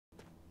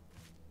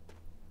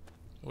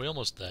Are we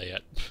almost there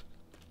yet?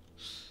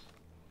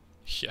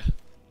 Yeah.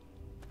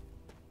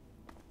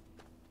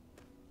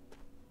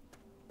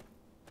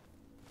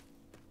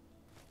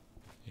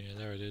 Yeah,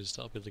 there it is.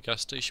 That'll be the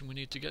gas station we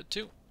need to get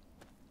to.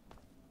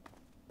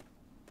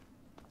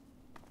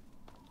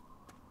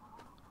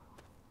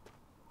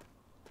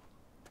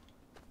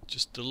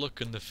 Just the look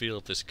and the feel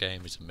of this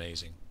game is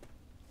amazing.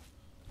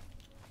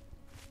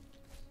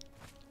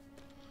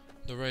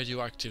 The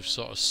radioactive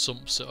sort of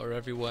sumps that are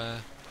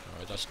everywhere.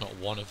 Alright, that's not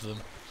one of them.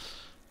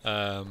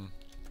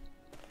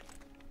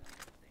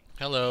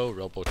 Hello,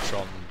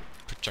 Robotron,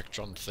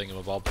 Protectron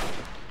thingamabob.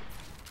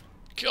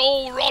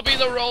 Kill Robbie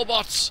the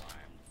robots!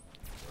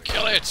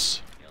 Kill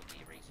it!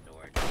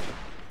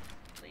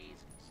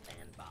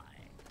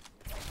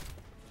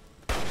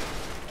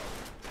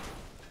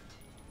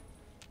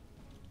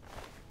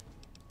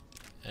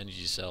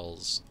 Energy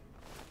cells.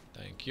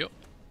 Thank you.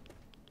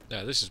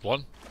 Yeah, this is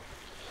one.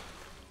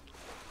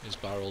 His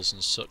barrels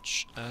and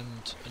such,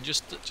 and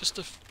just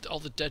all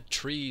the dead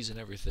trees and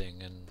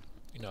everything, and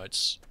you know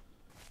it's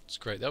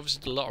great. They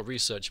obviously did a lot of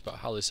research about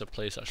how this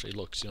place actually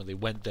looks. You know, they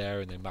went there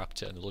and they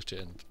mapped it and they looked at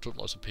it and took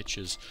lots of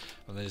pictures,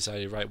 and they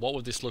decided, right, what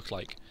would this look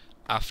like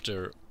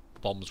after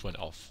bombs went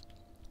off?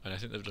 And I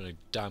think they've done a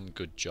damn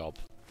good job.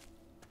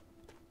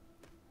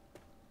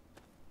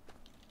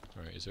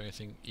 Alright, is there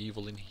anything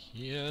evil in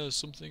here?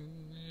 Something?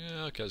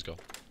 Yeah, okay, let's go.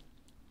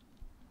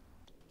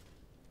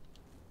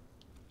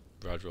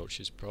 Brad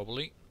roaches,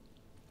 probably.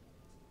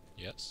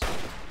 Yes.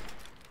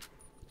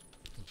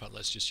 In fact,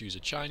 let's just use a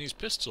Chinese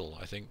pistol,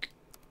 I think.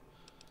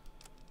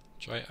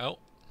 Try it out.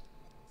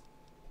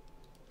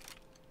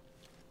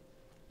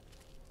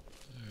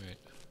 Alright.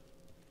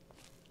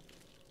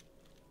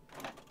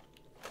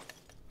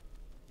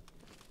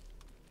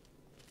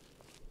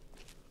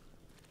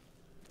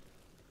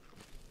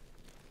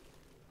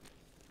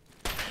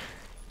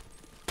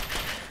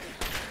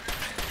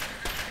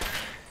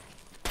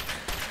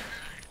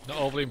 Not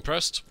overly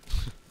impressed.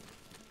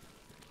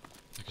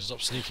 I can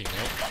stop sneaking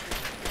now.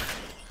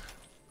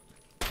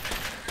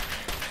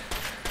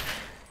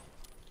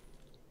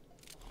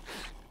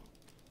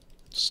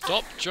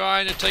 Stop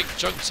trying to take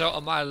chunks out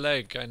of my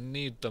leg. I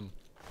need them.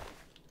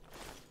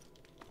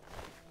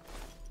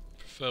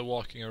 Prefer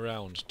walking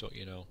around, don't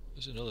you know?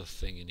 There's another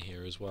thing in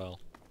here as well.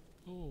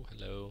 Oh,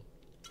 hello.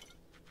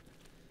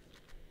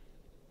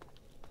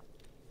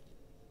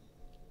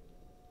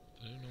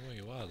 I don't know where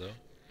you are though.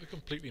 I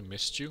completely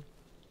missed you.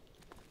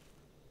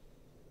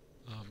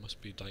 Oh, it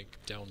must be like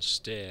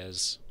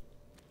downstairs.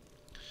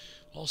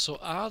 Also,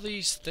 are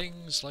these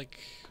things like...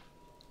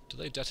 do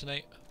they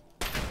detonate?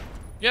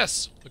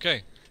 Yes!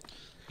 Okay.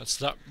 That's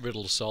that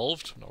riddle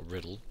solved. Not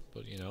riddle,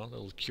 but you know, a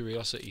little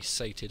curiosity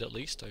sated at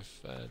least.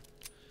 I've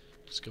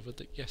discovered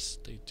that yes,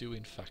 they do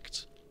in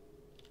fact.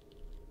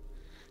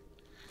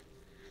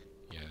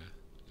 Yeah,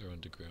 they're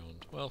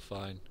underground. Well,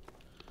 fine.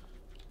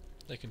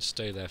 They can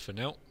stay there for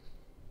now.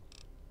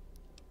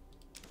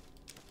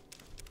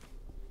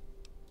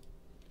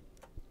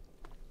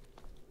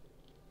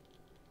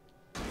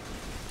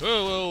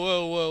 Whoa, whoa,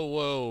 whoa, whoa,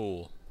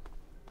 whoa.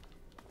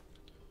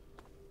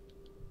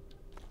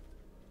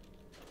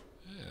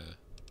 Yeah.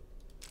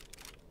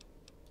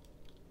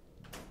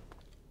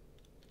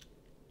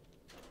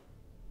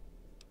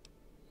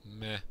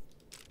 Meh. I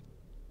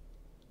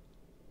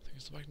think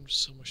it's the Magnum's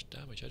so much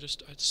damage.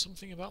 It's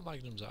something about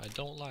Magnums that I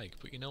don't like,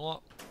 but you know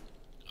what?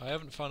 I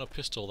haven't found a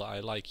pistol that I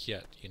like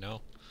yet, you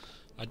know?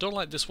 I don't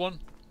like this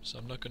one, so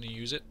I'm not going to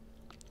use it.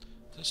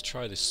 Let's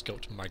try this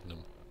scoped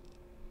Magnum.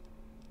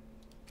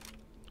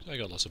 I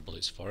got lots of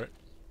bullets for it.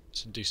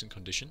 It's in decent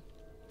condition.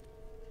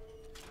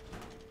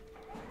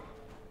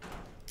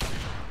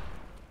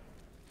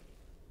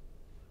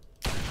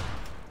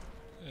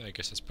 Yeah, I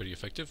guess that's pretty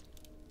effective.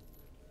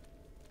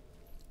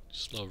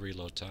 Slow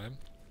reload time.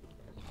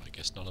 Well, I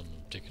guess none of them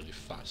are particularly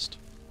fast.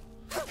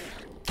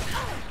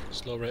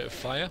 Slow rate of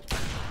fire.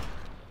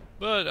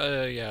 But,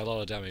 yeah, a lot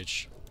of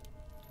damage.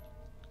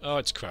 Oh,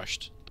 it's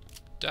crashed.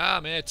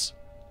 Damn it!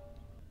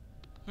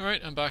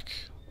 Alright, I'm back.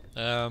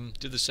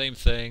 Did the same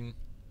thing.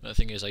 The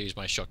thing is, I use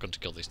my shotgun to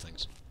kill these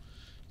things.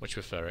 Much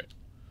prefer it.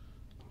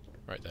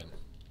 Right then.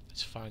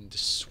 Let's find the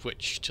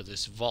switch to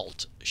this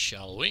vault,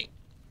 shall we?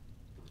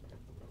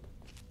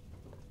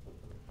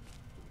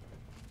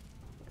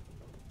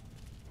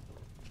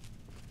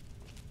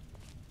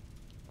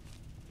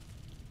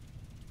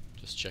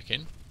 Just check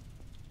in.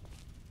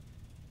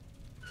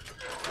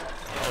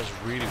 That was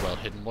really well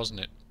hidden,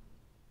 wasn't it?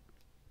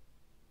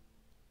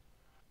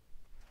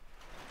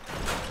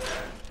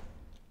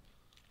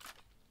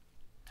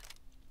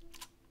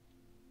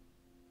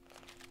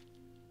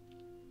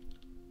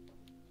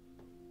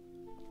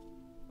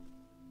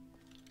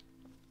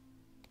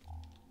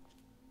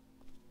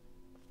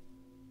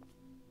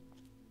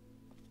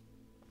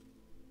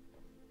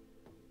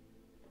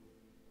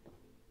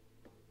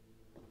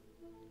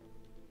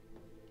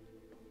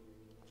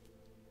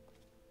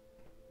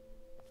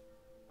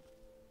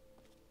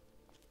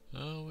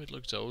 Oh, it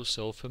looks oh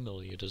so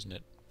familiar, doesn't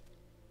it?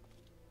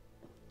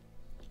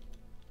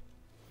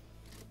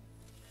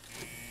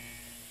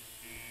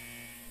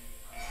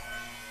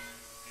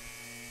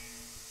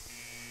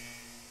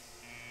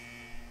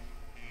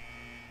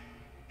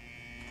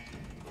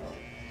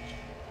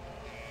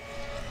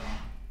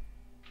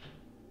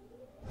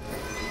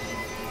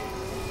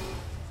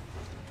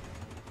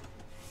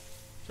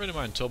 friend of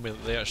mine told me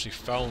that they actually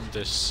found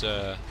this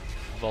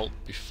vault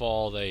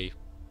before they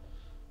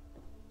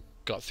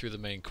got through the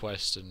main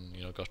quest and,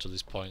 you know, got to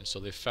this point. So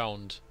they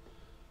found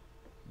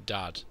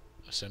Dad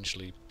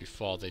essentially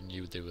before they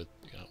knew they were,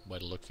 you know, where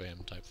to look for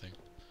him, type thing.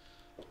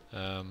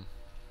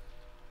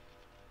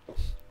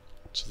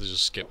 So they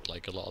just skipped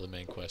like a lot of the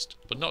main quest,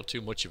 but not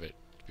too much of it,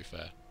 to be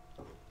fair.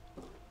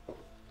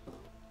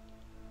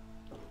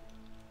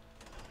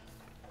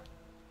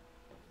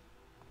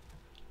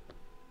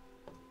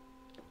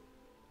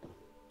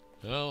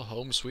 Well,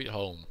 home sweet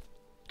home,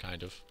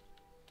 kind of.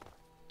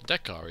 The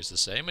decor is the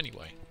same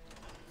anyway.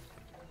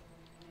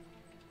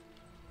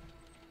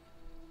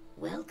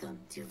 Welcome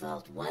to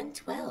Vault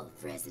 112,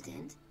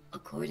 resident.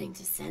 According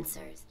to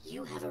sensors,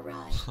 you have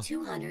arrived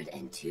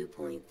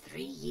 202.3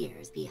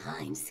 years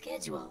behind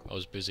schedule. I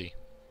was busy.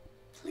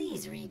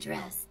 Please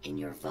redress in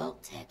your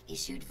Vault Tech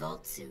issued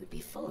Vault suit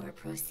before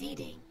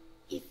proceeding.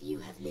 If you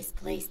have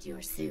misplaced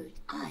your suit,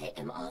 I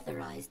am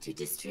authorized to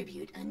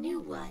distribute a new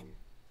one.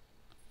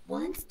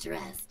 Once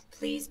dressed,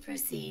 please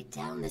proceed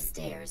down the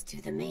stairs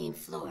to the main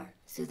floor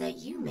so that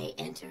you may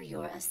enter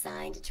your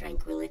assigned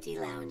Tranquility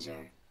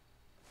Lounger.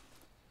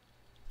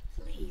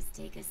 Please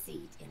take a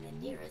seat in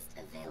the nearest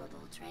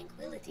available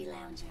Tranquility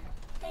Lounger.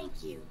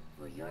 Thank you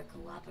for your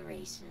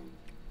cooperation.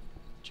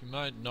 Do you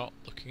mind not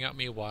looking at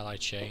me while I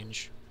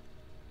change?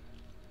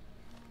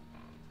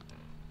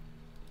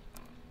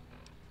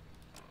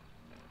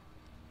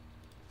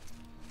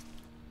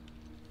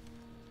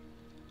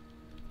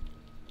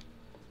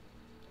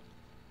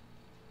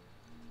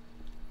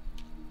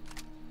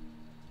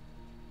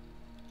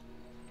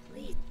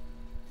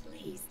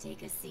 Please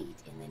take a seat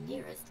in the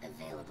nearest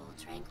available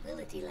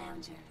Tranquility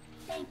Lounger.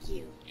 Thank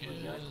you for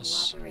your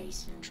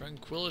cooperation.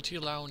 Tranquility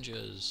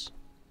Lounges.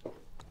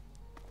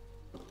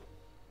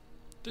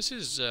 This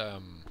is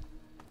a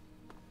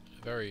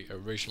very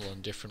original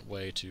and different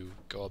way to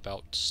go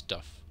about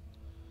stuff,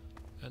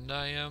 and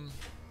I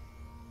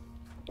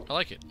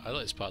like it. I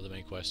like this part of the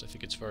main quest. I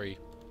think it's very,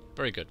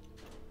 very good.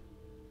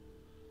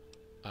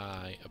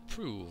 I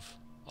approve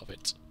of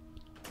it.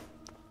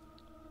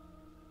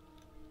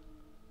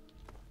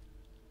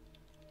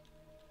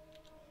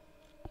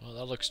 Well,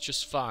 that looks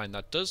just fine.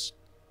 That does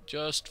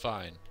just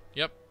fine.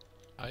 Yep.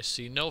 I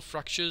see no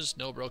fractures,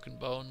 no broken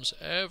bones.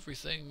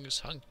 Everything's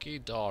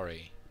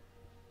hunky-dory.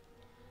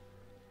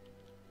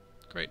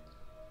 Great.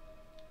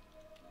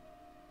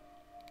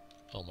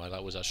 Oh my,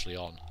 that was actually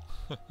on.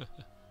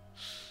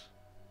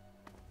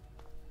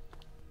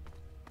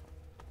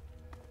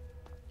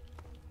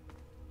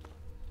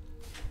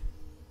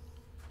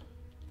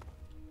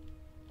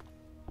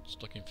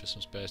 Just looking for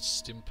some spare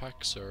stim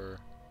packs or...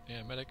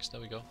 yeah, medics,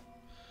 there we go.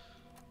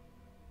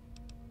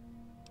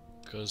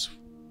 Because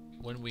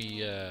when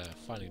we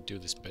finally do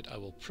this bit, I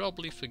will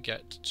probably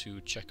forget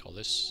to check all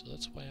this, so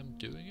that's why I'm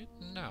doing it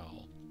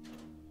now.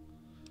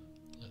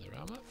 Leather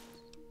armor.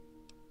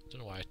 Don't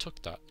know why I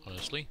took that,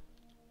 honestly.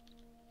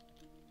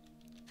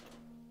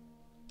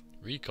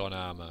 Recon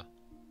armor.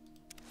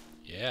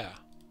 Yeah.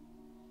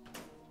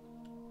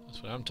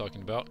 That's what I'm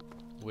talking about.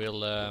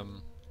 We'll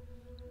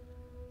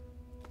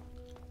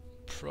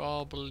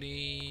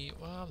probably...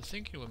 well, I'm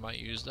thinking we might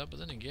use that, but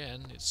then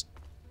again, it's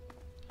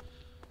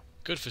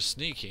good for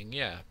sneaking,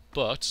 yeah,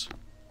 but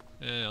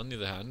on the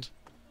other hand,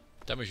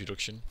 damage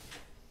reduction,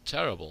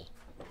 terrible.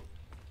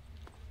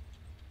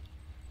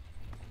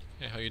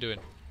 Hey, how you doing?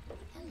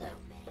 Hello,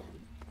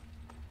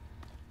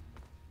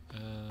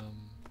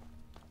 ma'am.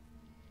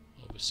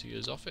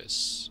 Overseer's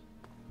office.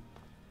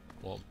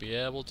 Won't be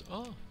able to...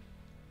 oh.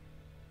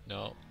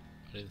 No,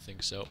 I didn't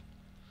think so.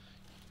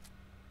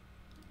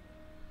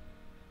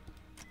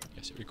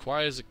 Yes, it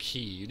requires a key.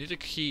 You need a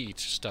key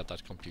to start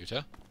that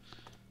computer.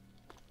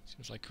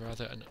 Seems like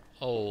rather an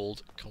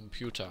old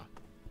computer.